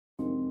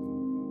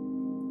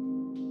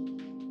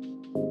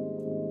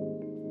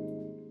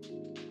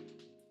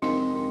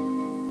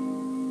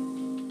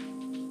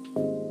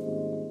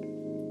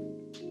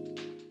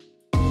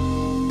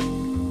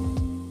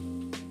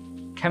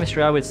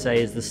Chemistry, I would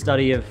say, is the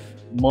study of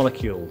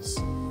molecules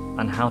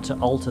and how to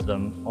alter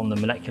them on the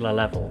molecular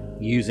level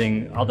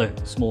using other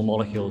small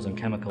molecules and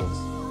chemicals.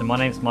 So my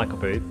name's Michael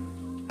Booth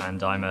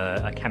and I'm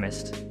a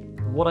chemist.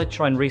 What I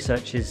try and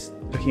research is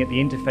looking at the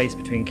interface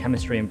between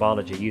chemistry and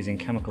biology using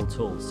chemical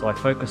tools. So I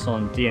focus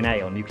on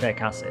DNA, or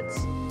nucleic acids,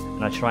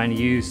 and I try and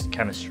use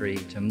chemistry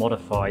to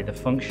modify the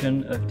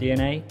function of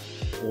DNA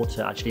or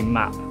to actually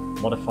map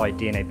modified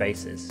DNA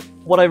bases.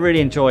 What I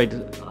really enjoyed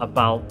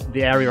about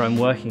the area I'm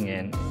working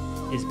in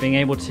is being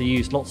able to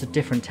use lots of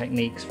different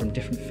techniques from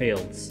different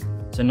fields.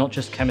 So not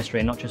just chemistry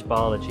and not just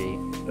biology,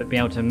 but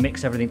being able to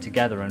mix everything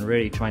together and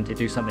really trying to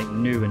do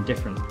something new and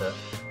different that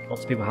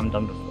lots of people haven't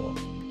done before.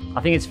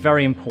 I think it's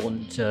very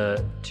important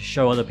to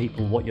show other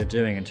people what you're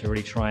doing and to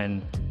really try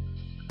and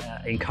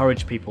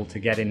encourage people to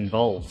get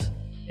involved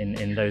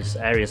in those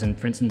areas. And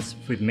for instance,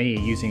 with me,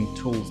 using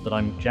tools that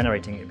I'm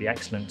generating, it'd be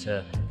excellent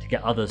to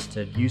get others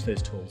to use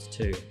those tools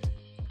too.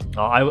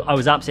 I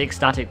was absolutely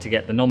ecstatic to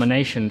get the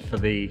nomination for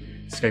the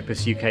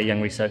Scopus UK Young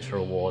Researcher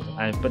Award,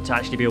 but to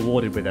actually be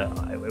awarded with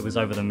it was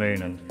over the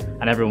moon,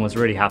 and everyone was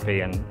really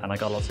happy, and I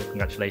got lots of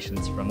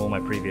congratulations from all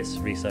my previous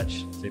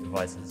research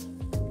supervisors.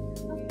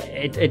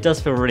 It does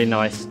feel really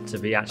nice to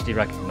be actually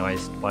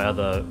recognised by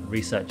other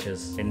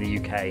researchers in the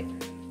UK,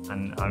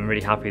 and I'm really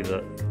happy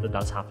that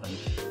that's happened.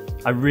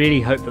 I really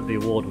hope that the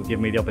award will give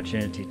me the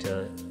opportunity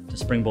to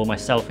springboard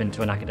myself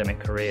into an academic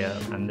career,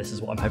 and this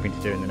is what I'm hoping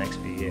to do in the next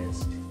few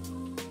years.